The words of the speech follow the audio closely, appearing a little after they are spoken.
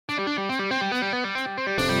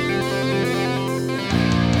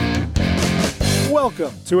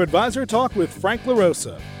Welcome to Advisor Talk with Frank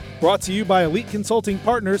LaRosa. Brought to you by Elite Consulting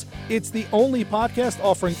Partners, it's the only podcast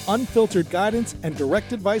offering unfiltered guidance and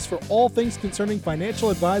direct advice for all things concerning financial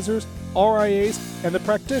advisors, RIAs, and the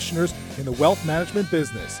practitioners in the wealth management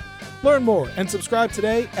business. Learn more and subscribe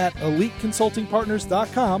today at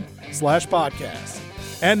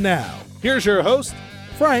eliteconsultingpartners.com/podcast. And now, here's your host,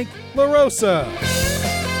 Frank LaRosa.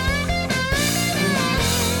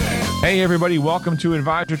 Hey everybody, welcome to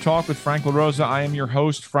Advisor Talk with Frank LaRosa. I am your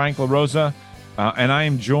host, Frank LaRosa, and I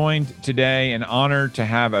am joined today and honored to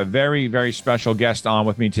have a very, very special guest on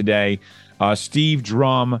with me today, Steve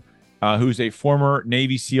Drum, who's a former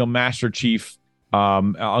Navy SEAL Master Chief.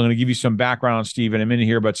 I'm going to give you some background on Steve in a minute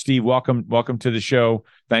here, but Steve, welcome to the show.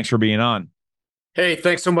 Thanks for being on. Hey,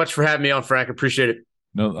 thanks so much for having me on, Frank. Appreciate it.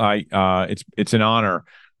 No, it's an honor.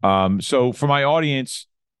 So for my audience,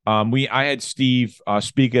 I had Steve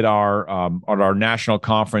speak at our national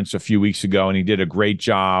conference a few weeks ago, and he did a great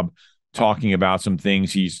job talking about some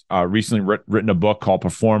things. He's recently written a book called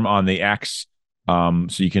Perform on the X. So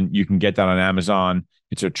you can get that on Amazon.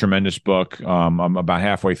 It's a tremendous book. I'm about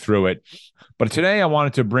halfway through it. But today I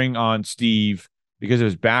wanted to bring on Steve because of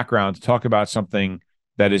his background to talk about something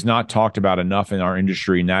that is not talked about enough in our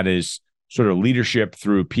industry, and that is sort of leadership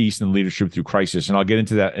through peace and leadership through crisis. And I'll get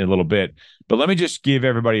into that in a little bit. But let me just give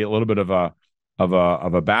everybody a little bit of a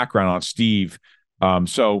background on Steve.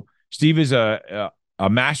 So Steve is a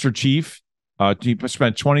Master Chief. He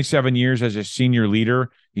spent 27 years as a senior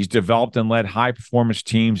leader. He's developed and led high performance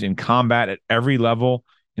teams in combat at every level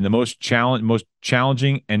in the most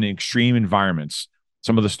challenging and extreme environments.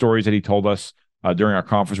 Some of the stories that he told us during our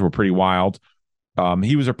conference were pretty wild.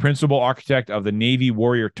 He was a principal architect of the Navy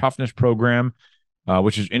Warrior Toughness Program,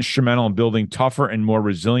 which is instrumental in building tougher and more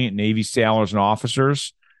resilient Navy sailors and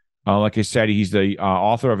officers. Like I said, he's the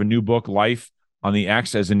author of a new book, Life on the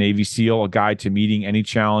X as a Navy SEAL, a guide to meeting any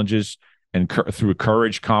challenges and through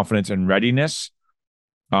courage, confidence, and readiness.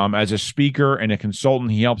 As a speaker and a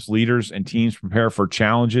consultant, he helps leaders and teams prepare for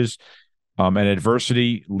challenges and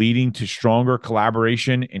adversity, leading to stronger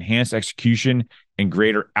collaboration, enhanced execution, and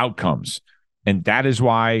greater outcomes. And that is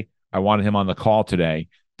why I wanted him on the call today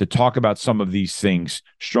to talk about some of these things: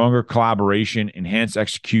 stronger collaboration, enhanced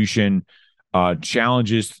execution,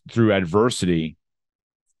 challenges through adversity.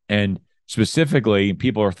 And specifically,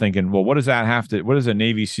 people are thinking, well, what does a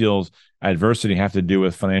Navy SEAL's adversity have to do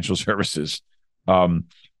with financial services?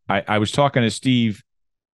 I was talking to Steve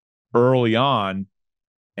early on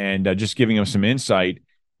and just giving him some insight.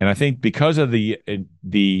 And I think because of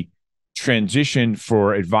the transition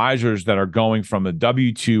for advisors that are going from the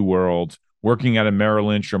W-2 world, working at a Merrill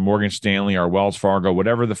Lynch or Morgan Stanley or Wells Fargo,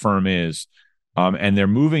 whatever the firm is, and they're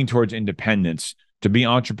moving towards independence to be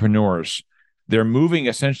entrepreneurs. They're moving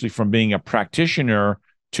essentially from being a practitioner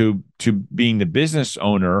to being the business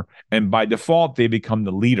owner, and by default, they become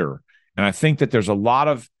the leader. And I think that there's a lot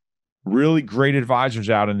of really great advisors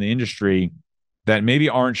out in the industry that maybe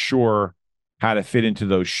aren't sure how to fit into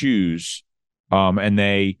those shoes.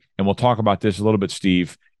 And we'll talk about this a little bit,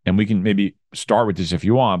 Steve, and we can maybe start with this if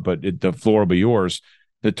you want, but the floor will be yours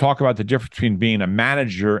to talk about the difference between being a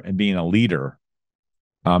manager and being a leader,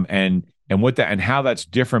 and what that and how that's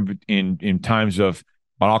different in times of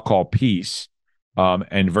what I'll call peace,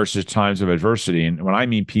 and versus times of adversity. And when I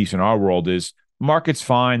mean peace in our world is market's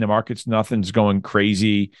fine, nothing's going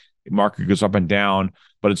crazy, the market goes up and down,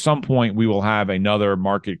 but at some point we will have another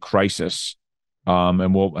market crisis.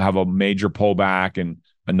 And we'll have a major pullback and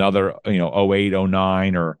another, 08,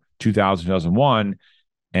 09 or 2000, 2001.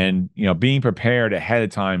 And, being prepared ahead of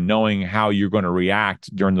time, knowing how you're going to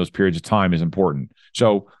react during those periods of time is important.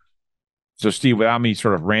 So Steve, without me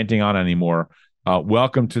sort of ranting on anymore,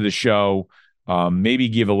 welcome to the show. Maybe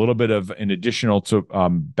give a little bit of an additional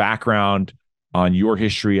background on your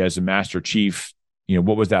history as a Master Chief.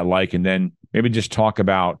 What was that like? And then maybe just talk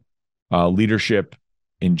about leadership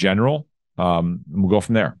in general. We'll go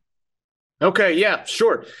from there. Okay, yeah,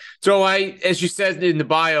 sure. So as you said in the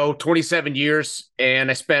bio, 27 years, and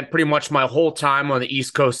I spent pretty much my whole time on the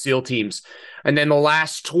East Coast SEAL teams. And then the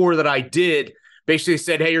last tour that I did basically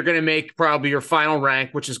said, hey, you're going to make probably your final rank,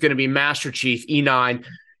 which is going to be Master Chief, E9.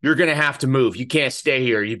 You're going to have to move. You can't stay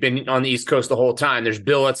here. You've been on the East Coast the whole time. There's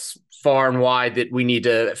billets far and wide that we need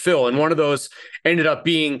to fill. And one of those ended up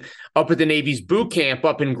being up at the Navy's boot camp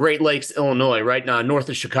up in Great Lakes, Illinois, right now, north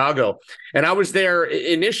of Chicago. And I was there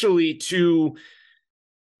initially to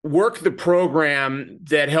worked the program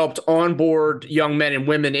that helped onboard young men and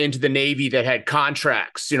women into the Navy that had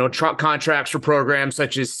contracts, contracts for programs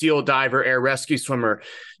such as SEAL diver, air rescue swimmer,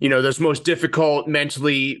 those most difficult,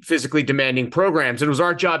 mentally, physically demanding programs. It was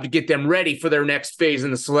our job to get them ready for their next phase in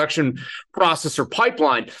the selection process or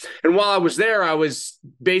pipeline. And while I was there, I was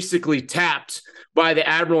basically tapped by the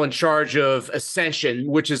admiral in charge of Ascension,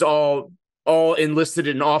 which is all enlisted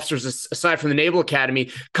in officers aside from the Naval Academy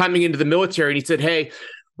coming into the military. And he said, hey,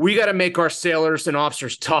 we got to make our sailors and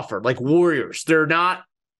officers tougher, like warriors. They're not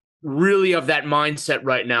really of that mindset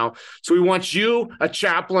right now. So we want you, a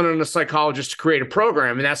chaplain and a psychologist, to create a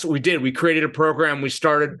program. And that's what we did. We created a program. We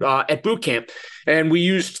started at boot camp, and we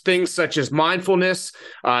used things such as mindfulness,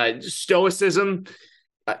 stoicism,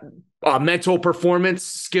 mental performance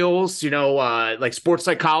skills, like sports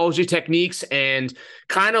psychology techniques, and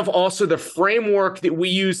kind of also the framework that we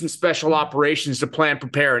use in special operations to plan,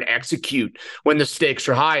 prepare, and execute when the stakes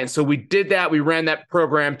are high. And so we did that. We ran that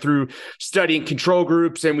program through study and control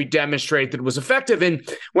groups, and we demonstrated that it was effective. And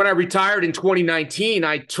when I retired in 2019,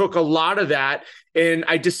 I took a lot of that and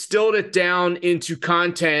I distilled it down into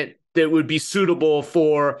content that would be suitable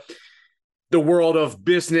for the world of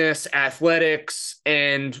business, athletics,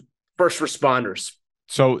 and first responders.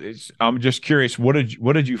 So I'm just curious, what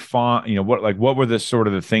did you find? What were the sort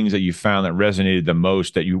of the things that you found that resonated the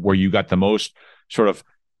most, where you got the most sort of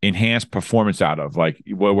enhanced performance out of, like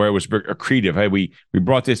where it was accretive? Hey, we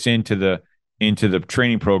brought this into the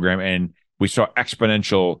training program and we saw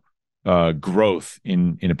exponential growth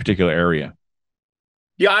in a particular area.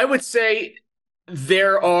 Yeah, I would say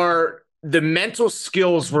the mental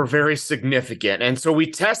skills were very significant. And so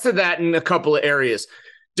we tested that in a couple of areas,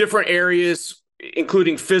 different areas,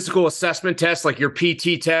 including physical assessment tests, like your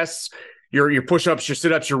PT tests, your push-ups, your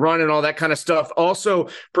sit-ups, your run, and all that kind of stuff. Also,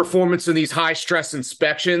 performance in these high-stress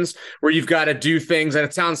inspections where you've got to do things, and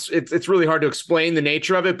it's really hard to explain the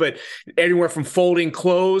nature of it, but anywhere from folding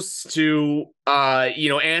clothes to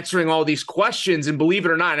answering all these questions. And believe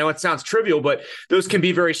it or not, I know it sounds trivial, but those can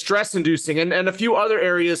be very stress-inducing. And a few other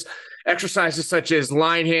areas, exercises such as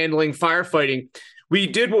line handling, firefighting. We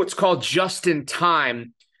did what's called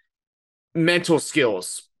just-in-time mental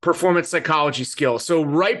skills, performance psychology skills. So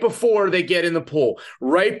right before they get in the pool,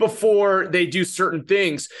 right before they do certain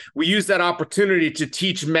things, we use that opportunity to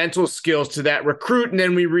teach mental skills to that recruit, and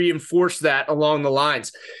then we reinforce that along the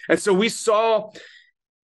lines. And so we saw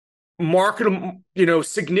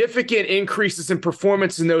significant increases in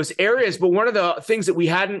performance in those areas. But one of the things that we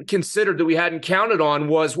hadn't considered, that we hadn't counted on,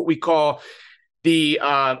 was what we call the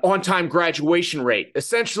on-time graduation rate.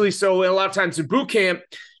 Essentially, so a lot of times in boot camp,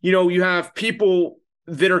 you have people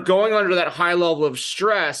that are going under that high level of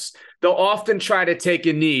stress. They'll often try to take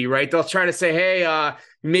a knee, right? They'll try to say, hey,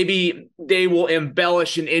 maybe they will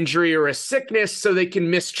embellish an injury or a sickness so they can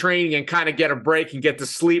miss training and kind of get a break and get to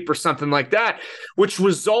sleep or something like that, which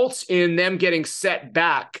results in them getting set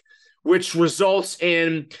back, which results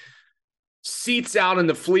in seats out in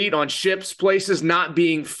the fleet on ships, places not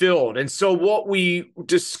being filled. And so what we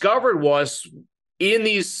discovered was, in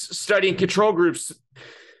these study and control groups,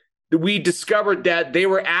 we discovered that they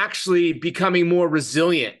were actually becoming more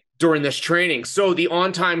resilient during this training. So the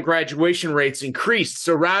on-time graduation rates increased.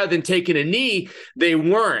 So rather than taking a knee, they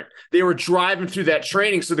weren't. They were driving through that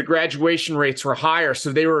training, so the graduation rates were higher.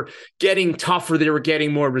 So they were getting tougher. They were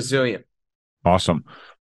getting more resilient. Awesome.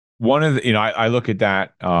 One of the, I look at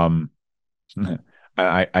that.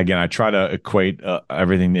 I try to equate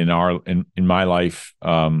everything in my life.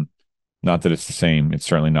 Not that it's the same. It's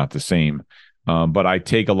certainly not the same. But I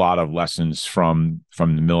take a lot of lessons from the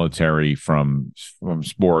military, from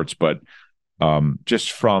sports, but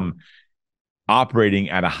just from operating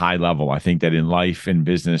at a high level. I think that in life and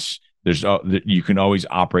business, you can always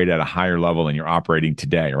operate at a higher level than you're operating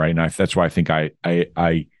today, right? And that's why I think I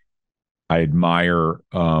admire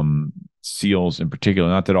SEALs in particular.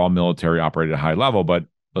 Not that all military operate at a high level, but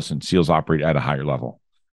listen, SEALs operate at a higher level.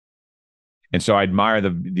 And so I admire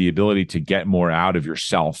the ability to get more out of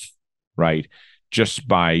yourself, right? Just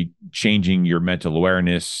by changing your mental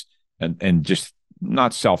awareness and just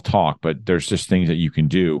not self-talk, but there's just things that you can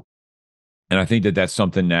do. And I think that that's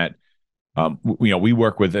something that, we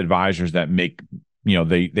work with advisors that make,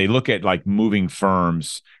 they look at like moving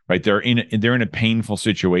firms, right? They're in a painful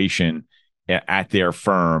situation at their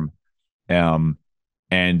firm. And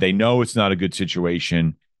they know it's not a good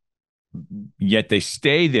situation, yet they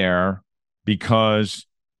stay there because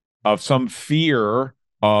of some fear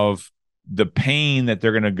of the pain that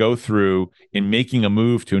they're going to go through in making a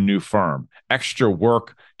move to a new firm, extra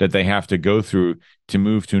work that they have to go through to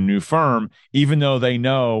move to a new firm, even though they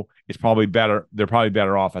know it's probably better. They're probably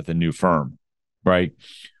better off at the new firm. right?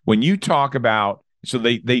 When you talk about, so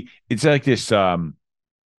it's like this,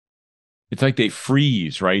 it's like they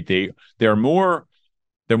freeze, right? They're more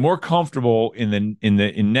comfortable in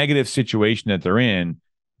the negative situation that they're in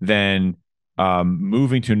than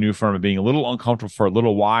moving to a new firm and being a little uncomfortable for a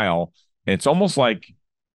little while. And it's almost like,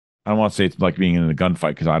 I don't want to say it's like being in a gunfight,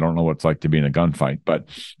 because I don't know what it's like to be in a gunfight, but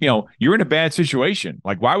you're in a bad situation.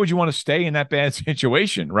 Like, why would you want to stay in that bad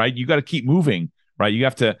situation, right? You got to keep moving, right? You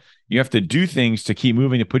have to do things to keep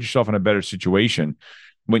moving, to put yourself in a better situation.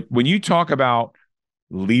 When you talk about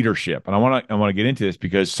leadership, and I want to get into this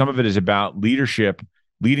because some of it is about leadership,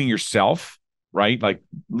 leading yourself, right? Like,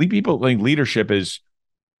 people think leadership is,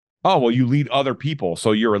 oh, well, you lead other people,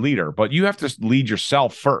 so you're a leader, but you have to lead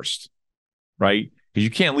yourself first, right? Because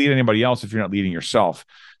you can't lead anybody else if you're not leading yourself.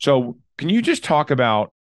 So can you just talk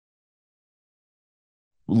about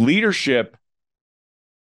leadership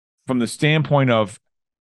from the standpoint of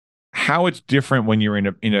how it's different when you're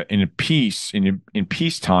in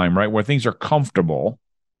peacetime, right, where things are comfortable,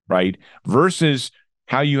 right, versus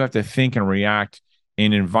how you have to think and react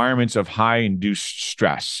in environments of high induced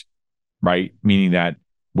stress, right? Meaning that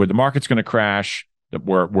where the market's going to crash,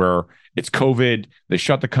 where it's COVID, they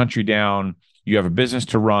shut the country down, you have a business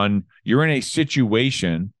to run, you're in a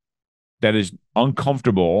situation that is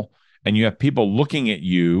uncomfortable, and you have people looking at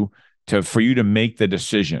you for you to make the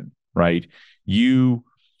decision, right? And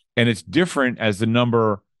it's different as the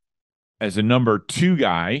number 2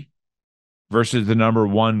 guy versus the number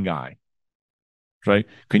 1 guy, right?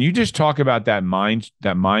 Can you just talk about that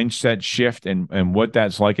mindset shift and what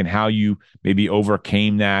that's like, and how you maybe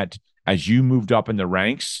overcame that as you moved up in the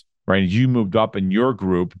ranks, right? As you moved up in your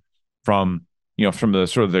group from the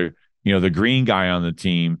sort of the green guy on the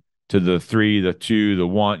team to the 3, the 2, the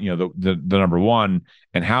 1, the number 1,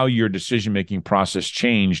 and how your decision-making process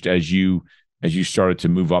changed as you started to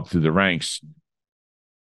move up through the ranks.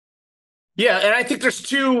 Yeah, and I think there's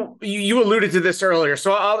two. You alluded to this earlier,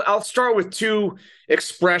 so I'll start with 2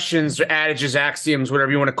 expressions, adages, axioms,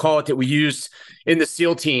 whatever you want to call it, that we use in the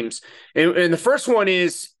SEAL teams. And the first one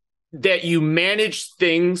is that you manage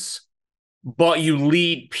things, but you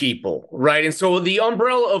lead people, right? And so the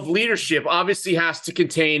umbrella of leadership obviously has to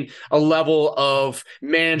contain a level of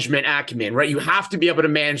management acumen, right? You have to be able to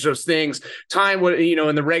manage those things. Time,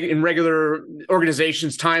 in regular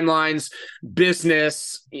organizations, timelines,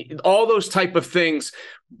 business, all those type of things.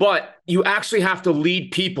 But you actually have to lead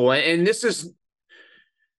people, and this is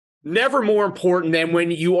never more important than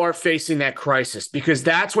when you are facing that crisis, because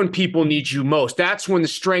that's when people need you most. That's when the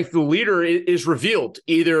strength of the leader is revealed,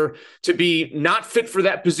 either to be not fit for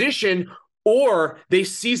that position, or they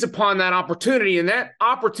seize upon that opportunity. And that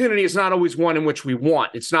opportunity is not always one in which we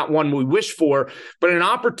want. It's not one we wish for, but an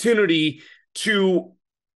opportunity to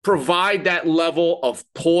provide that level of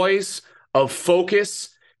poise, of focus,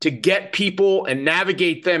 to get people and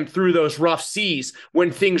navigate them through those rough seas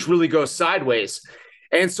when things really go sideways.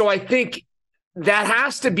 And so I think that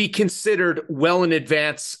has to be considered well in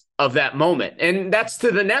advance of that moment. And that's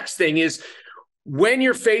to the next thing is, when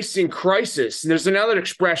you're facing crisis, and there's another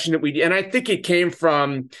expression that and I think it came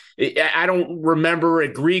from, I don't remember,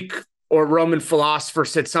 a Greek or Roman philosopher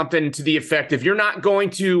said something to the effect of, you're not going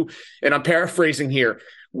to, and I'm paraphrasing here,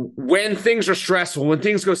 when things are stressful, when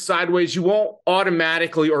things go sideways, you won't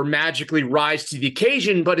automatically or magically rise to the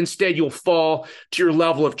occasion, but instead you'll fall to your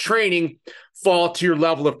level of training, fall to your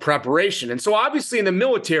level of preparation. And so obviously in the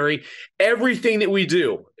military, everything that we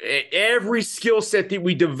do, every skill set that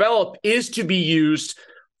we develop is to be used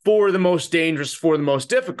for the most dangerous, for the most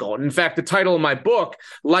difficult. In fact, the title of my book,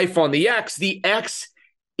 Life on the X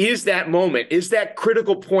is that moment, is that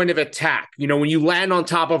critical point of attack. When you land on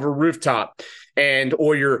top of a rooftop,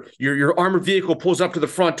 or your armored vehicle pulls up to the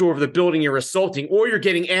front door of the building you're assaulting, or you're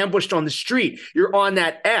getting ambushed on the street, you're on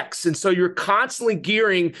that X. And so you're constantly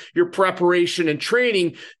gearing your preparation and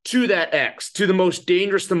training to that X, to the most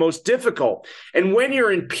dangerous, the most difficult. And when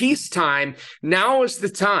you're in peacetime, now is the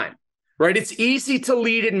time, right? It's easy to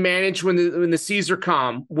lead and manage when the seas are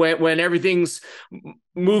calm, when everything's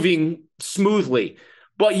moving smoothly.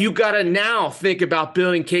 But you got to now think about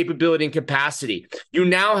building capability and capacity. You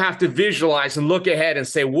now have to visualize and look ahead and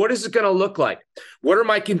say, what is it going to look like? What are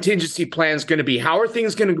my contingency plans going to be? How are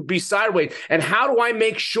things going to be sideways? And how do I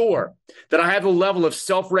make sure that I have a level of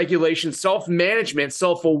self-regulation, self-management,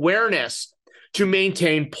 self-awareness to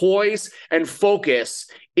maintain poise and focus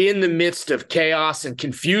in the midst of chaos and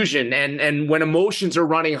confusion, and when emotions are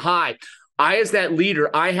running high? I, as that leader,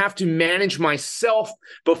 I have to manage myself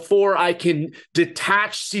before I can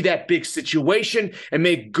detach, see that big situation, and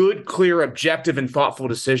make good, clear, objective, and thoughtful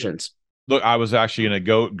decisions. Look, I was actually going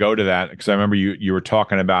to go to that, because I remember you were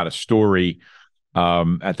talking about a story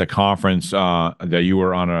at the conference that you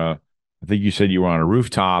were I think you said you were on a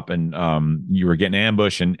rooftop and you were getting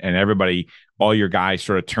ambushed and everybody, all your guys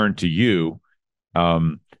sort of turned to you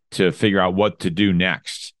to figure out what to do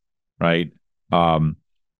next, right? And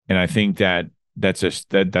I think that's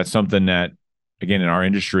something that, again, in our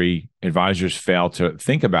industry, advisors fail to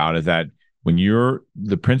think about, is that when you're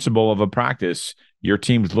the principal of a practice, your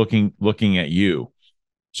team's looking at you.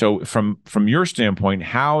 So from your standpoint,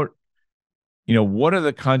 how, what are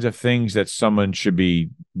the kinds of things that someone should be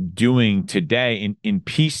doing today in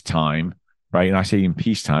peacetime, right? And I say in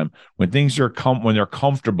peacetime, when things are when they're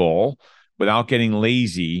comfortable without getting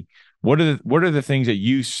lazy. What are the things that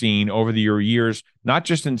you've seen over your years, not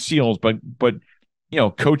just in SEALs, but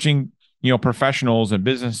coaching professionals and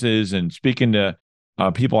businesses and speaking to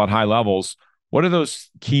people at high levels? What are those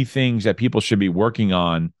key things that people should be working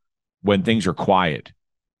on when things are quiet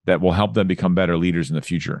that will help them become better leaders in the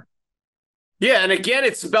future? Yeah, and again,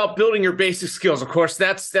 it's about building your basic skills. Of course,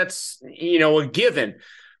 that's a given,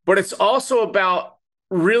 but it's also about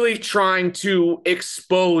really trying to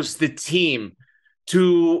expose the team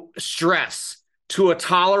to stress, to a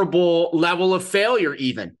tolerable level of failure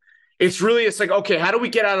even. It's like, okay, how do we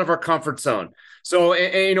get out of our comfort zone? So,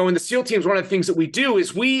 in the SEAL teams, one of the things that we do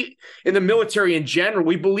is in the military in general,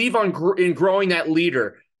 we believe in growing that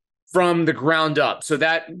leader from the ground up. So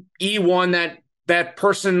that E1, that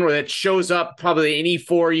person that shows up, probably an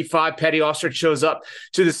E4, E5 petty officer that shows up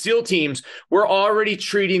to the SEAL teams, we're already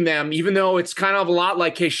treating them, even though it's kind of a lot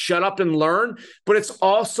like, hey, shut up and learn, but it's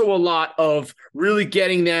also a lot of really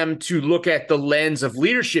getting them to look at the lens of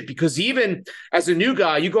leadership. Because even as a new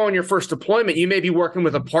guy, you go on your first deployment, you may be working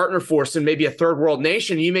with a partner force in maybe a third world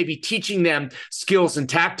nation, you may be teaching them skills and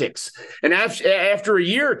tactics. And after a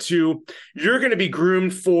year or two, you're going to be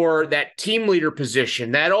groomed for that team leader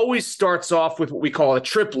position. That always starts off with what we call a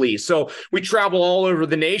trip lead. So we travel all over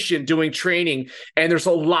the nation doing training, and there's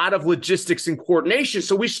a lot of logistics and coordination.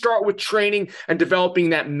 So we start with training and developing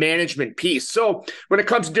that management piece. So when it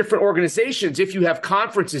comes to different organizations, if you have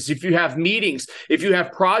conferences, if you have meetings, if you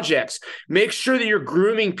have projects, make sure that you're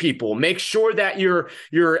grooming people. Make sure that you're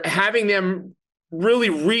having them really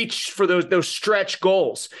reach for those stretch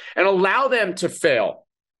goals and allow them to fail.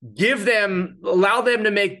 Allow them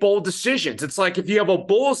to make bold decisions. It's like if you have a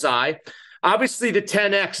bullseye, obviously the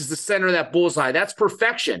 10X is the center of that bullseye. That's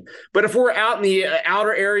perfection. But if we're out in the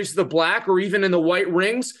outer areas of the black or even in the white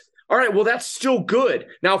rings, all right, well, that's still good.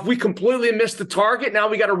 Now, if we completely miss the target, now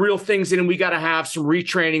we got to reel things in and we got to have some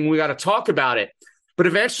retraining. We got to talk about it. But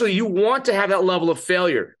eventually you want to have that level of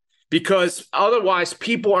failure, because otherwise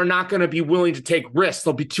people are not going to be willing to take risks.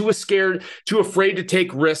 They'll be too scared, too afraid to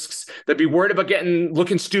take risks. They'll be worried about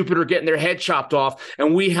looking stupid or getting their head chopped off.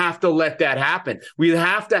 And we have to let that happen. We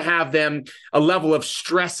have to have them a level of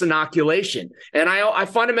stress inoculation. And I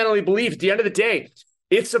fundamentally believe at the end of the day,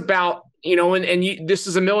 it's about, this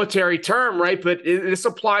is a military term, right? But this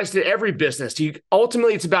applies to every business.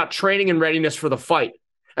 Ultimately, it's about training and readiness for the fight.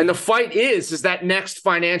 And the fight is that next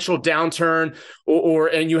financial downturn,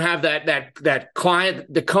 and you have that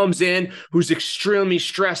client that comes in who's extremely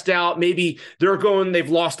stressed out. Maybe they've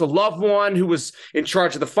lost a loved one who was in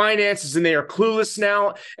charge of the finances and they are clueless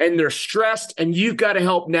now and they're stressed, and you've got to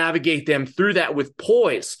help navigate them through that with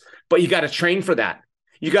poise. But you got to train for that.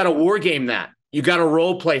 You got to war game that. You got to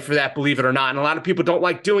role play for that, believe it or not. And a lot of people don't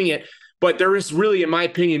like doing it, but there is really, in my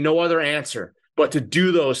opinion, no other answer but to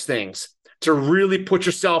do those things, to really put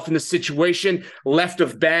yourself in the situation left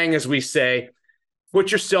of bang, as we say.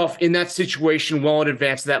 Put yourself in that situation well in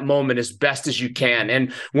advance of that moment as best as you can.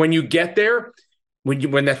 And when you get there,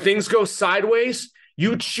 when the things go sideways,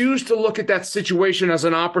 you choose to look at that situation as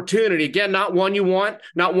an opportunity. Again, not one you want,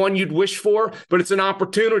 not one you'd wish for, but it's an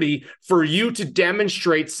opportunity for you to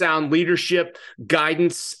demonstrate sound leadership,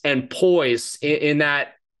 guidance, and poise in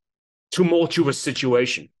that tumultuous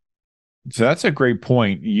situation. So that's a great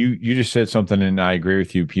point. You just said something, and I agree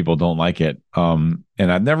with you. People don't like it. And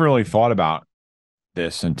I've never really thought about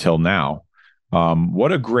this until now.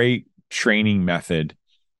 What a great training method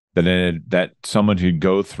that someone could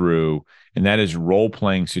go through, and that is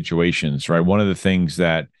role-playing situations, right? One of the things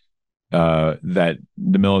that the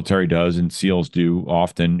military does and SEALs do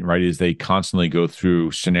often, right, is they constantly go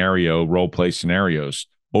through role-play scenarios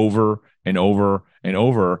over and over and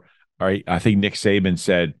over. Right? I think Nick Saban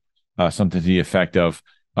said something to the effect of,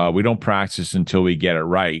 we don't practice until we get it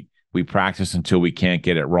right. We practice until we can't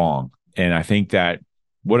get it wrong. And I think that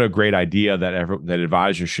what a great idea that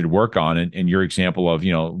advisors should work on. And your example of,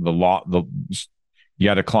 you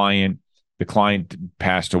had a client, the client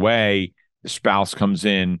passed away, the spouse comes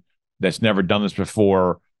in that's never done this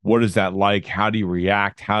before. What is that like? How do you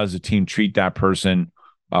react? How does the team treat that person?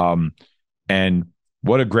 And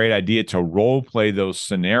what a great idea to role play those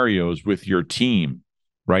scenarios with your team,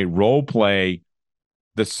 right? Role play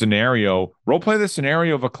the scenario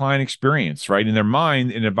of a client experience, right? In their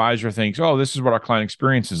mind, an advisor thinks, oh, this is what our client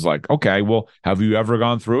experience is like. Okay, well, have you ever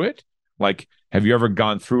gone through it? Like, have you ever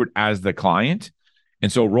gone through it as the client?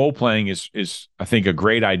 And so role playing is I think a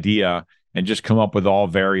great idea, and just come up with all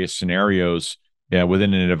various scenarios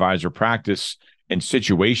within an advisor practice and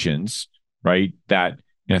situations, right? That,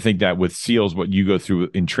 and I think that with SEALs, what you go through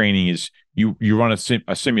in training is you run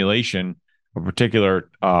a simulation, a particular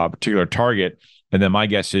target, and then my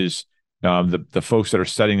guess is the folks that are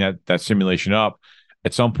setting that simulation up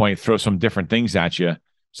at some point throw some different things at you,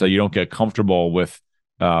 so you don't get comfortable with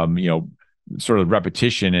sort of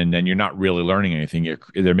repetition, and then you're not really learning anything.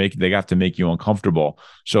 They have to make you uncomfortable.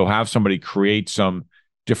 So have somebody create some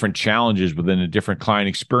different challenges within a different client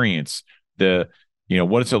experience. What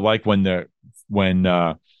is it like when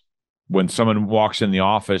someone walks in the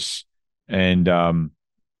office, and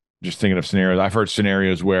just thinking of scenarios. I've heard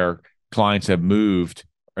scenarios where clients have moved,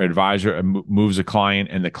 or advisor moves a client,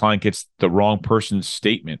 and the client gets the wrong person's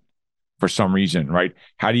statement for some reason, right?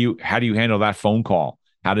 How do you handle that phone call?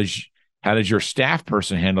 How does your staff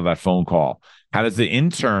person handle that phone call? How does the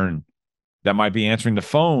intern that might be answering the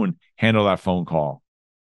phone handle that phone call?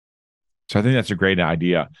 So I think that's a great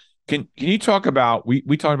idea. Can you talk about, we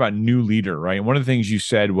talked about new leader, right? And one of the things you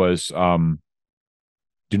said was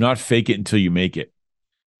do not fake it until you make it.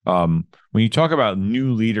 When you talk about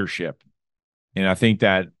new leadership, and I think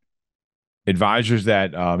that advisors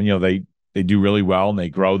that they do really well, and they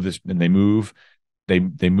grow this, and they move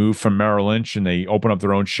from Merrill Lynch, and they open up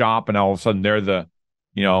their own shop, and all of a sudden they're the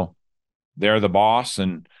boss,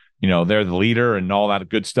 and they're the leader and all that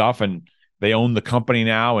good stuff, and they own the company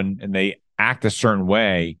now, and they act a certain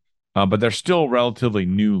way, but they're still relatively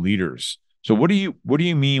new leaders. So what do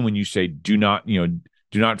you mean when you say do not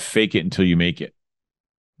fake it until you make it?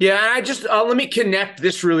 Yeah, I just let me connect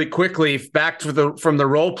this really quickly back to from the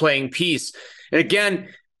role playing piece. And again,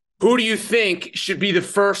 who do you think should be the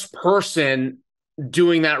first person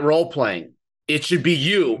doing that role playing? It should be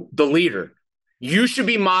you, the leader. You should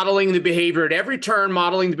be modeling the behavior at every turn,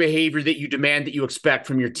 modeling the behavior that you demand, that you expect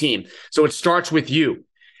from your team. So it starts with you.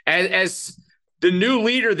 As the new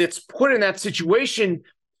leader that's put in that situation,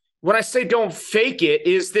 when I say don't fake it,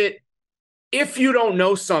 is that if you don't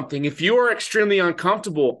know something, if you are extremely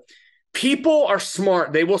uncomfortable, people are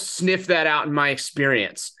smart. They will sniff that out in my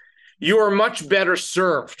experience. You are much better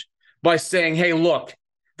served by saying, hey, look,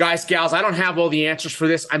 guys, gals, I don't have all the answers for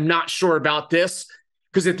this. I'm not sure about this.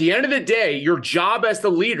 Because at the end of the day, your job as the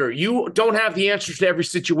leader, you don't have the answers to every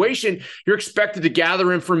situation. You're expected to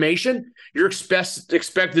gather information. You're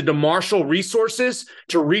expected to marshal resources,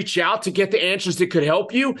 to reach out to get the answers that could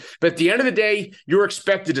help you. But at the end of the day, you're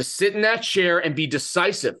expected to sit in that chair and be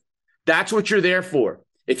decisive. That's what you're there for.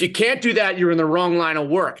 If you can't do that, you're in the wrong line of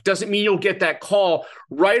work. Doesn't mean you'll get that call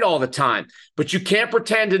right all the time, but you can't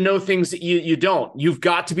pretend to know things that you don't. You've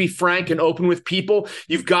got to be frank and open with people.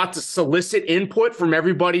 You've got to solicit input from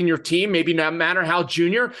everybody in your team, maybe no matter how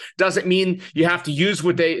junior. Doesn't mean you have to use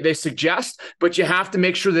what they suggest, but you have to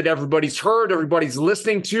make sure that everybody's heard, everybody's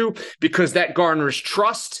listening to, because that garners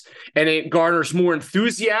trust, and it garners more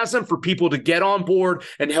enthusiasm for people to get on board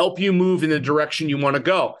and help you move in the direction you want to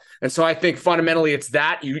go. And so I think fundamentally it's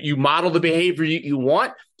that you model the behavior you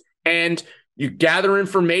want, and you gather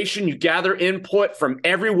information, you gather input from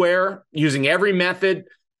everywhere using every method,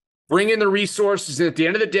 bring in the resources. And at the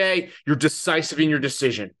end of the day, you're decisive in your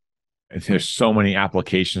decision. There's so many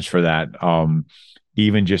applications for that.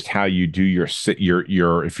 Even just how you do your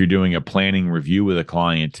if you're doing a planning review with a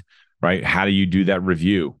client, right? How do you do that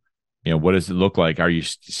review? What does it look like? Are you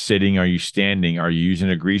sitting? Are you standing? Are you using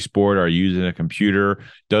a grease board? Are you using a computer?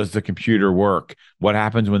 Does the computer work? What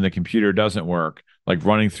happens when the computer doesn't work? Like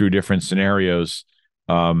running through different scenarios.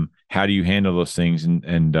 How do you handle those things?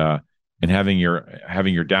 And having your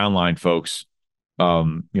downline folks,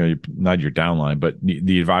 not your downline, but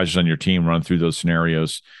the advisors on your team run through those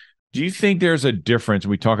scenarios. Do you think there's a difference?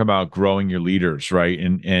 We talk about growing your leaders, right?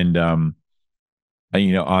 And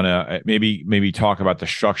on a maybe talk about the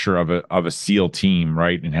structure of a SEAL team,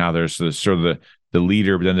 right? And how there's sort of the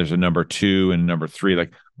leader, but then there's a number 2 and number 3.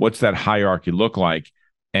 Like, what's that hierarchy look like?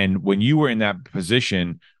 And when you were in that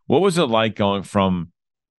position, what was it like going from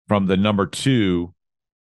the number 2,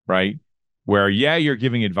 right? Where, you're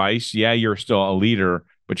giving advice, you're still a leader,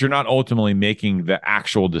 but you're not ultimately making the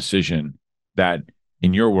actual decision that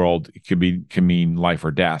in your world can mean life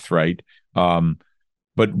or death, right?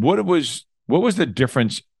 But what was the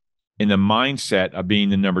difference in the mindset of being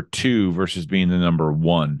the number two versus being the number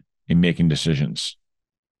one in making decisions?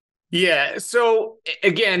 Yeah. So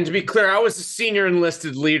again, to be clear, I was a senior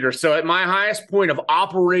enlisted leader. So at my highest point of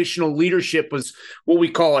operational leadership was what we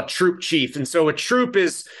call a troop chief. And so a troop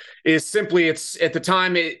is simply, it's at the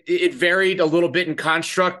time it varied a little bit in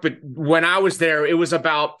construct, but when I was there, it was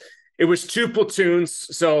two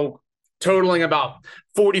platoons. So totaling about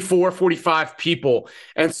 44, 45 people.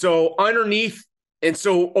 And so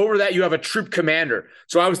over that, you have a troop commander.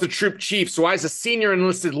 So I was the troop chief. So I was a senior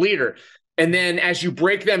enlisted leader. And then as you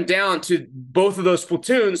break them down to both of those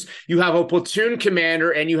platoons, you have a platoon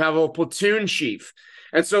commander and you have a platoon chief.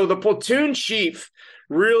 And so the platoon chief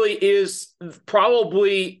really is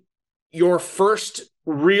probably your first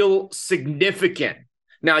real significant.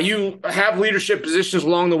 Now, you have leadership positions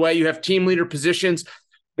along the way. You have team leader positions,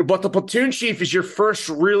 but the platoon chief is your first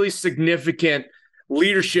really significant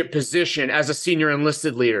leadership position as a senior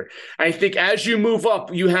enlisted leader. I think as you move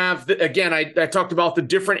up, you have, again, I talked about the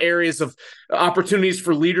different areas of opportunities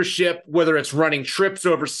for leadership, whether it's running trips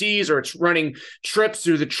overseas or it's running trips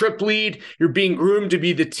through the trip lead, you're being groomed to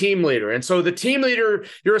be the team leader. And so the team leader,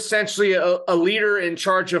 you're essentially a leader in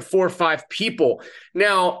charge of 4 or 5 people.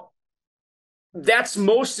 Now, that's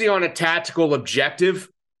mostly on a tactical objective,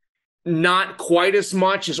 not quite as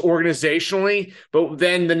much as organizationally, but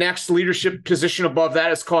then the next leadership position above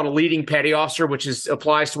that is called a leading petty officer, which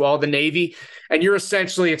applies to all the Navy. And you're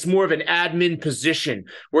essentially, it's more of an admin position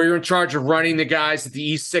where you're in charge of running the guys at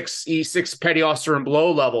the E6 petty officer and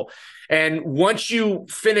below level. And once you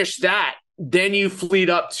finish that, then you fleet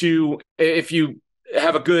up to, if you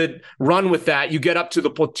have a good run with that, you get up to the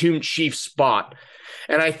platoon chief spot.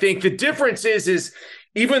 And I think the difference is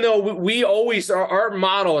even though we always, our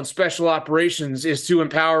model in special operations is to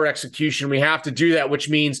empower execution, we have to do that, which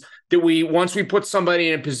means that once we put somebody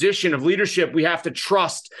in a position of leadership, we have to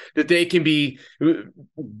trust that they can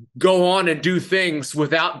go on and do things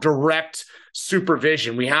without direct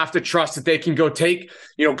supervision. We have to trust that they can go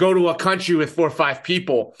to a country with 4 or 5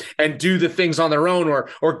 people and do the things on their own,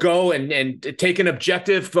 or go and take an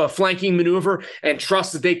objective flanking maneuver and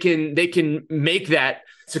trust that they can make that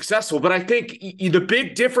successful. But I think the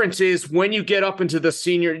big difference is when you get up into the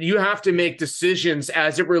senior, you have to make decisions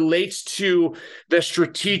as it relates to the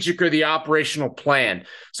strategic or the operational plan.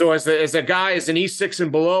 So as a guy, as an E6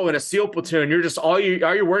 and below in a SEAL platoon, you're just all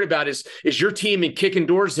you're worried about is your team and kicking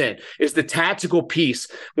doors in, is the tactical piece.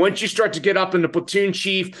 Once you start to get up into platoon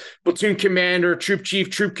chief, platoon commander, troop chief,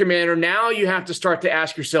 troop commander, now you have to start to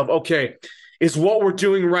ask yourself, okay, is what we're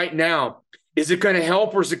doing right now, is it going to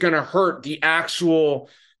help or is it going to hurt the actual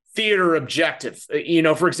theater objective?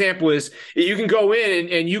 For example, is you can go in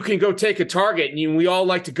and you can go take a target, and we all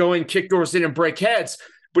like to go in, kick doors in and break heads,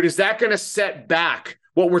 but is that going to set back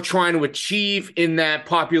what we're trying to achieve in that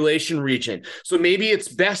population region? So maybe it's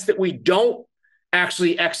best that we don't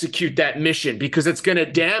actually execute that mission because it's going to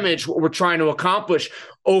damage what we're trying to accomplish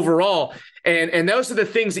overall. And those are the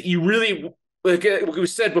things that you really, like we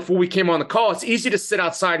said before we came on the call, it's easy to sit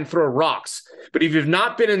outside and throw rocks. But if you've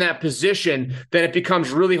not been in that position, then it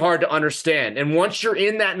becomes really hard to understand. And once you're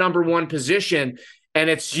in that number one position and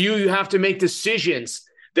it's you have to make decisions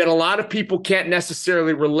that a lot of people can't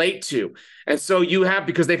necessarily relate to. And so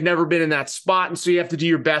because they've never been in that spot. And so you have to do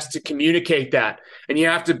your best to communicate that. And you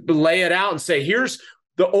have to lay it out and say, here's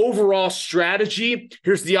the overall strategy,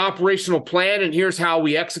 here's the operational plan, and here's how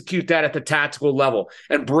we execute that at the tactical level,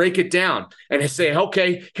 and break it down and say,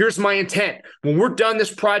 okay, here's my intent. When we're done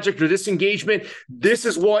this project or this engagement, this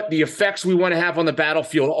is what the effects we want to have on the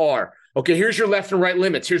battlefield are. Okay, here's your left and right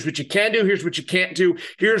limits. Here's what you can do. Here's what you can't do.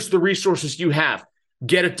 Here's the resources you have.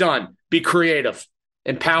 Get it done. Be creative.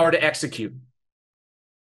 Empower to execute.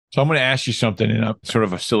 So I'm going to ask you something in a sort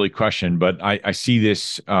of a silly question, but I see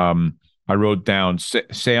this. I wrote down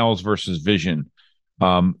sales versus vision.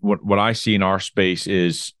 What I see in our space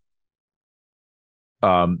is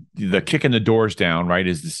the kicking the doors down, right?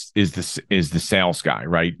 Is the sales guy,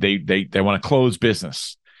 right? They want to close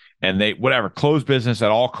business, and they close business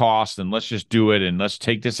at all costs, and let's just do it, and let's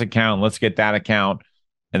take this account, and let's get that account,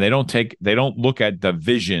 and they don't look at the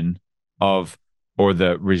vision of, or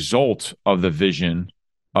the result of the vision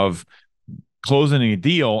of closing a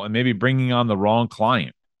deal and maybe bringing on the wrong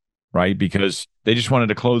client. Right? Because they just wanted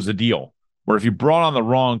to close the deal. Where if you brought on the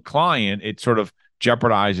wrong client, it sort of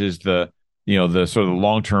jeopardizes the sort of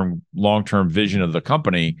long-term vision of the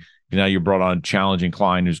company. Now you brought on a challenging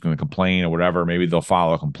client who's going to complain or whatever. Maybe they'll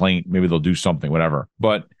file a complaint. Maybe they'll do something, whatever.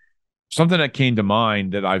 But something that came to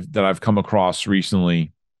mind that I've come across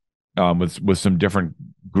recently with some different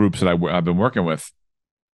groups that I've been working with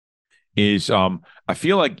is I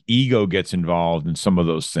feel like ego gets involved in some of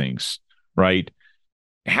those things, right?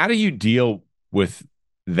 How do you deal with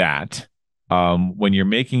that when you're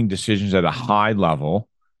making decisions at a high level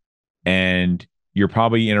and you're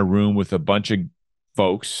probably in a room with a bunch of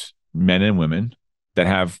folks, men and women, that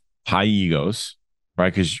have high egos,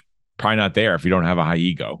 right? Because you're probably not there if you don't have a high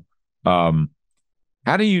ego.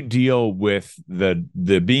 How do you deal with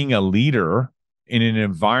the being a leader in an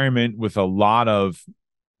environment with a lot of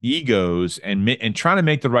egos and trying to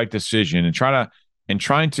make the right decision and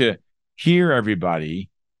trying to hear everybody,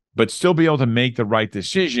 but still be able to make the right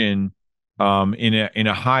decision in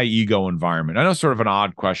a high ego environment? I know it's sort of an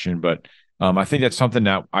odd question, but I think that's something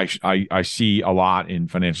that I see a lot in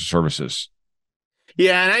financial services.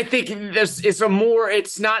 Yeah, and I think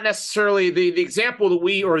it's not necessarily the example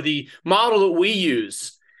that or the model that we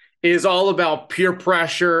use is all about peer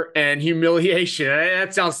pressure and humiliation. And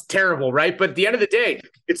that sounds terrible, right? But at the end of the day,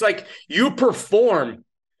 it's like you perform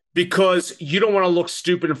because you don't want to look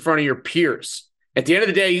stupid in front of your peers. At the end of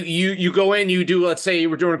the day, you go in, you do, let's say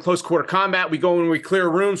we're doing close quarter combat, we go in, we clear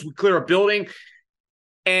rooms, we clear a building,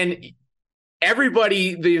 and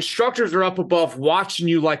everybody, the instructors are up above watching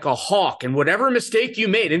you like a hawk, and whatever mistake you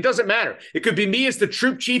made, it doesn't matter. It could be me as the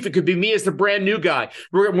troop chief. It could be me as the brand new guy.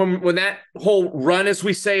 When that whole run, as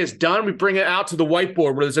we say, is done, we bring it out to the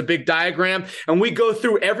whiteboard where there's a big diagram, and we go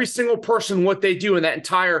through every single person, what they do in that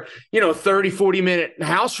entire, 30, 40-minute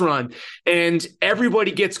house run, and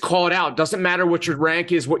everybody gets called out. Doesn't matter what your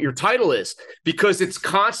rank is, what your title is, because it's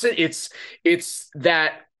constant. It's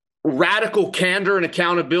that radical candor and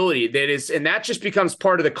accountability and that just becomes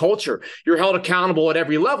part of the culture. You're held accountable at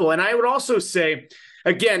every level. And I would also say,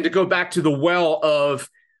 again, to go back to the well of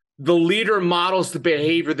the leader models the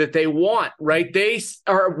behavior that they want, right? They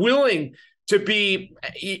are willing to be,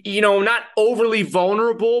 not overly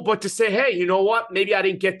vulnerable, but to say, hey, you know what? Maybe I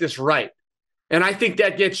didn't get this right. And I think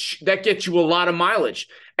that gets you a lot of mileage,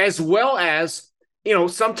 as well as,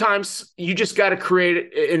 sometimes you just got to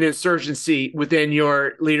create an insurgency within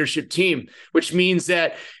your leadership team, which means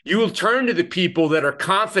that you will turn to the people that are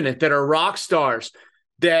confident, that are rock stars,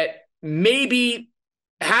 that maybe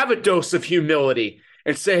have a dose of humility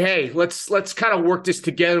and say, hey, let's kind of work this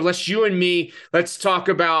together. You and me, let's talk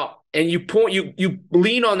about, and you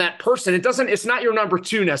lean on that person. It's not your number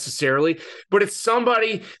two necessarily, but it's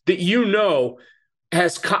somebody that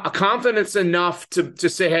has confidence enough to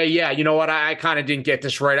say, hey, yeah, you know what? I kind of didn't get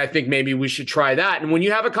this right. I think maybe we should try that. And when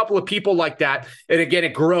you have a couple of people like that, and again,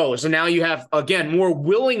 it grows. And now you have, again, more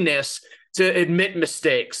willingness to admit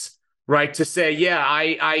mistakes, right? To say, yeah,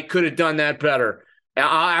 I could have done that better.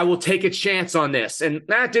 I will take a chance on this. And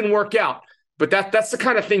that didn't work out. But that's the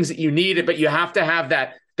kind of things that you need. But you have to have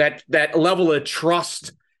that level of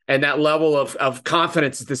trust and that level of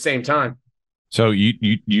confidence at the same time. So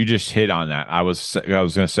you just hit on that. I was going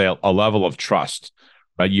to say a level of trust,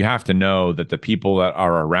 right? You have to know that the people that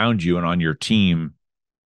are around you and on your team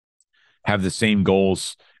have the same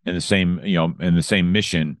goals and the same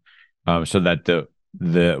mission, so that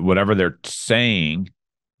the whatever they're saying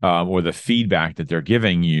or the feedback that they're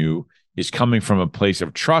giving you is coming from a place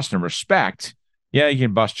of trust and respect. Yeah, you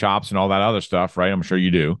can bust chops and all that other stuff, right? I'm sure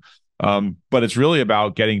you do, but it's really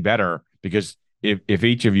about getting better, because if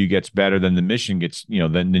each of you gets better, then the mission gets,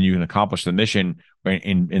 then you can accomplish the mission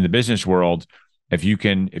in the business world. If you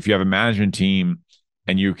have a management team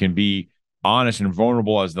and you can be honest and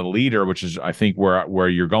vulnerable as the leader, which is, I think, where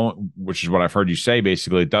you're going, which is what I've heard you say,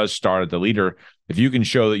 basically, it does start at the leader. If you can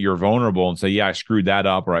show that you're vulnerable and say, yeah, I screwed that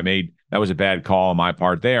up, or that was a bad call on my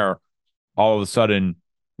part there, all of a sudden,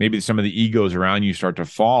 maybe some of the egos around you start to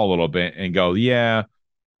fall a little bit and go, yeah,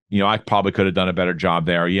 I probably could have done a better job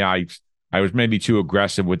there. Yeah, I was maybe too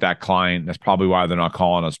aggressive with that client. That's probably why they're not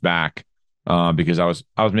calling us back, because I was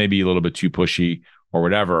maybe a little bit too pushy or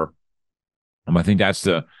whatever. I think that's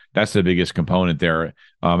the biggest component there,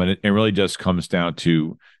 and it really just comes down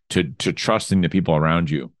to trusting the people around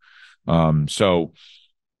you. So,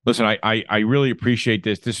 listen, I really appreciate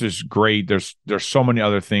this. This is great. There's so many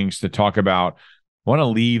other things to talk about. I want to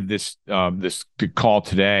leave this call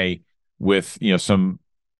today with some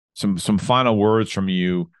final words from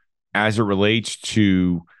you as it relates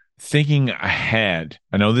to thinking ahead.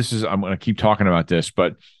 I know I'm going to keep talking about this,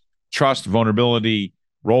 but trust, vulnerability,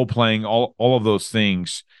 role playing, all of those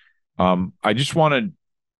things. I just want to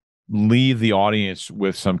leave the audience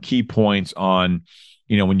with some key points on,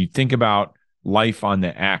 when you think about life on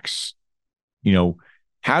the X,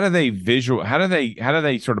 how do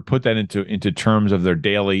they sort of put that into terms of their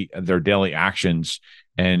daily actions,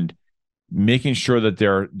 and making sure that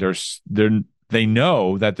they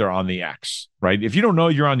know that they're on the X, right? If you don't know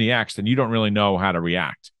you're on the X, then you don't really know how to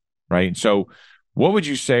react, right? So what would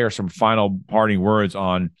you say are some final parting words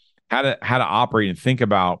on how to operate and think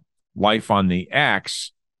about life on the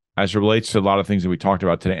X as it relates to a lot of things that we talked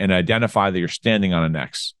about today, and identify that you're standing on an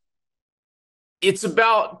X? It's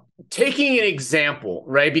about taking an example,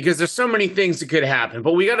 right? Because there's so many things that could happen,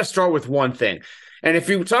 but we got to start with one thing. And if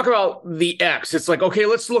you talk about the X, it's like, okay,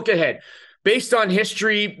 let's look ahead. Based on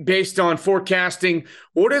history, based on forecasting,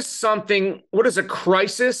 what is a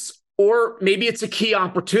crisis, or maybe it's a key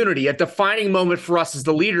opportunity, a defining moment for us as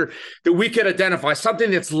the leader that we could identify, something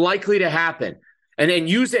that's likely to happen, and then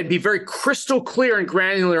use it and be very crystal clear and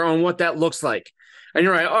granular on what that looks like. And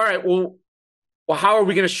you're right, all right, well, how are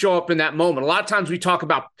we going to show up in that moment? A lot of times we talk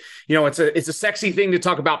about, it's a sexy thing to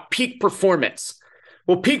talk about peak performance.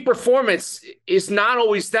 Well, peak performance is not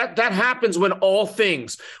always that. That happens when all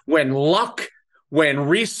things, when luck, when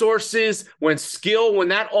resources, when skill, when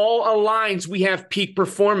that all aligns, we have peak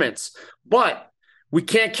performance. But we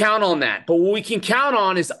can't count on that. But what we can count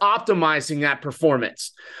on is optimizing that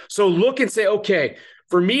performance. So look and say, okay,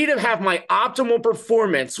 for me to have my optimal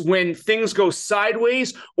performance when things go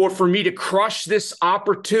sideways, or for me to crush this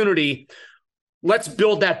opportunity, let's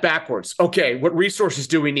build that backwards. Okay, what resources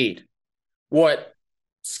do we need? What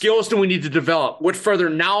skills do we need to develop? What further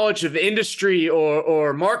knowledge of industry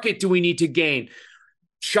or market do we need to gain?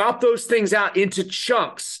 Chop those things out into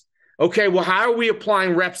chunks. Okay, well, how are we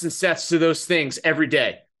applying reps and sets to those things every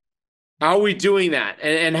day? How are we doing that?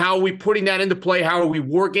 And how are we putting that into play? How are we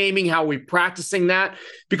wargaming? How are we practicing that?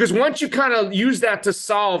 Because once you kind of use that to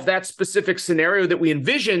solve that specific scenario that we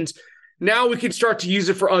envisioned, now we can start to use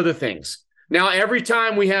it for other things. Now, every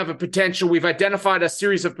time we have a potential, we've identified a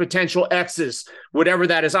series of potential X's, whatever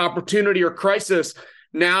that is, opportunity or crisis.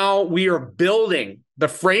 Now we are building the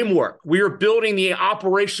framework. We are building the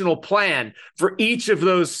operational plan for each of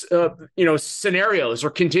those, scenarios or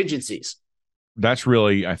contingencies. That's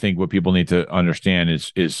really, I think, what people need to understand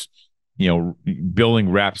is building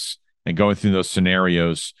reps and going through those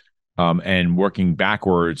scenarios, and working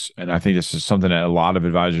backwards. And I think this is something that a lot of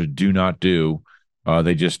advisors do not do.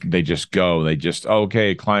 They just go.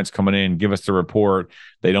 Okay, client's coming in, give us the report.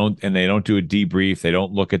 They don't do a debrief. They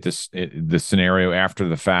don't look at the scenario after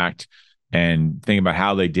the fact and think about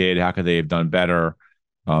how they did, how could they have done better.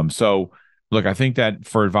 So look, I think that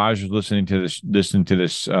for advisors listening to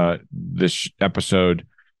this episode,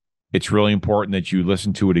 it's really important that you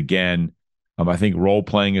listen to it again. I think role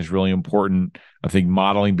playing is really important. I think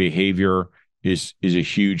modeling behavior is a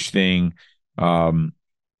huge thing. I've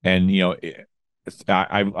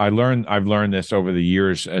learned this over the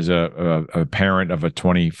years as a parent of a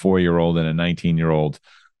 24-year-old and a 19-year-old.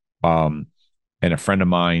 And a friend of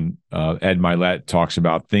mine, Ed Milet, talks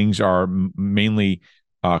about things are mainly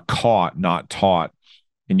caught, not taught.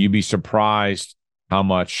 And you'd be surprised how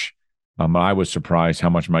much, I was surprised how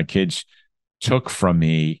much my kids took from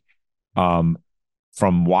me,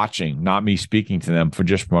 from watching, not me speaking to them,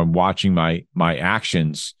 from watching my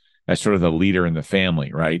actions as sort of the leader in the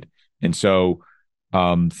family, right? And so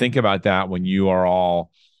think about that when you are all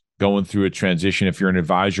going through a transition. If you're an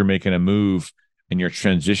advisor making a move and you're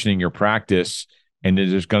transitioning your practice, and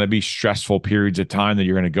there's going to be stressful periods of time that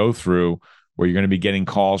you're going to go through, where you're going to be getting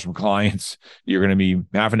calls from clients, you're going to be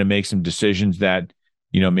having to make some decisions that,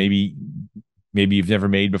 maybe you've never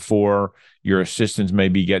made before. Your assistants may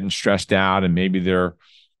be getting stressed out, and maybe they're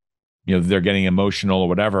getting emotional or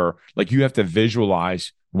whatever. Like, you have to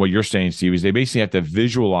visualize what you're saying, Steve, is they basically have to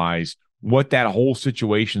visualize what that whole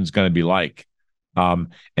situation is going to be like,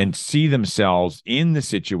 and see themselves in the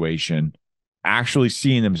situation, actually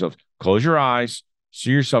seeing themselves. Close your eyes,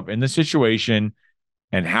 see yourself in the situation,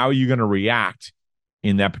 and how are you going to react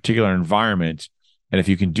in that particular environment. And if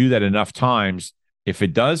you can do that enough times, if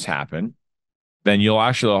it does happen, then you'll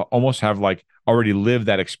actually almost have like already lived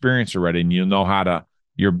that experience already, and you'll know how to,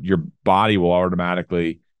 your body will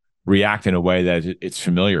automatically react in a way that it's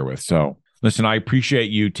familiar with. So listen, I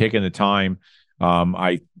appreciate you taking the time.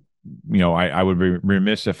 I would be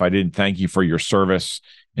remiss if I didn't thank you for your service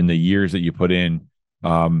in the years that you put in,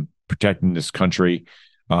 protecting this country,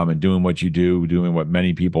 and doing what you do, doing what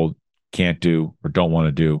many people can't do or don't want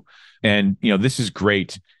to do. And, this is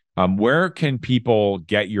great. Where can people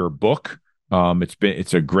get your book?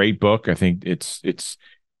 It's a great book. I think it's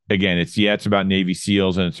about Navy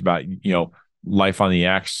SEALs, and it's about, life on the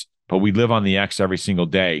X, but we live on the X every single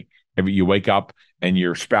day. You wake up and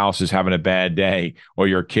your spouse is having a bad day, or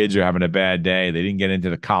your kids are having a bad day. They didn't get into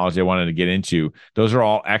the college they wanted to get into. Those are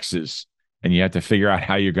all X's, and you have to figure out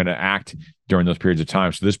how you're going to act during those periods of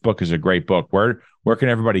time. So this book is a great book. Where can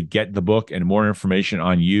everybody get the book and more information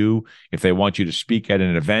on you if they want you to speak at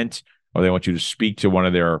an event, or they want you to speak to one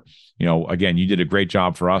of their, again, you did a great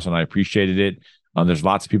job for us and I appreciated it. There's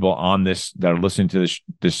lots of people on this that are listening to this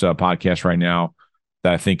podcast right now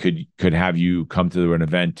that I think could have you come to an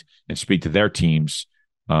event and speak to their teams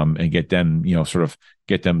and get them, sort of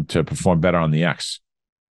get them to perform better on the X.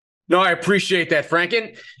 No, I appreciate that, Frank.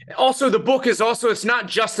 And also the book is it's not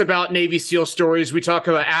just about Navy SEAL stories. We talk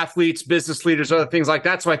about athletes, business leaders, other things like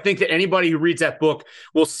that. So I think that anybody who reads that book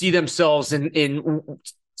will see themselves in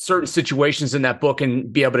certain situations in that book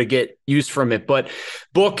and be able to get use from it. But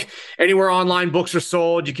book, anywhere online books are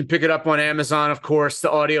sold. You can pick it up on Amazon, of course. The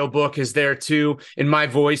audio book is there too in my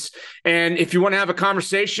voice. And if you want to have a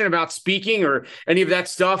conversation about speaking or any of that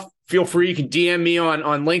stuff, feel free. You can DM me on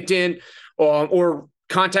LinkedIn or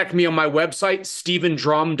contact me on my website,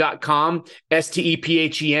 stephendrum.com,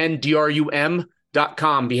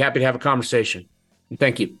 STEPHENDRUM.com. Be happy to have a conversation. And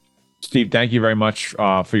thank you. Steve, thank you very much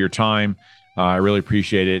for your time. I really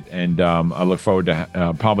appreciate it. And I look forward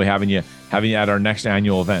to probably having you at our next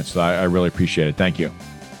annual event. So I really appreciate it. Thank you.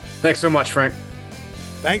 Thanks so much, Frank.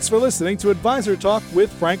 Thanks for listening to Advisor Talk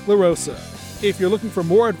with Frank LaRosa. If you're looking for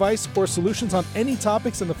more advice or solutions on any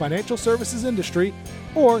topics in the financial services industry,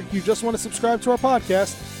 or you just want to subscribe to our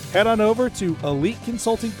podcast, head on over to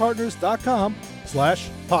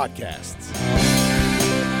eliteconsultingpartners.com/podcasts.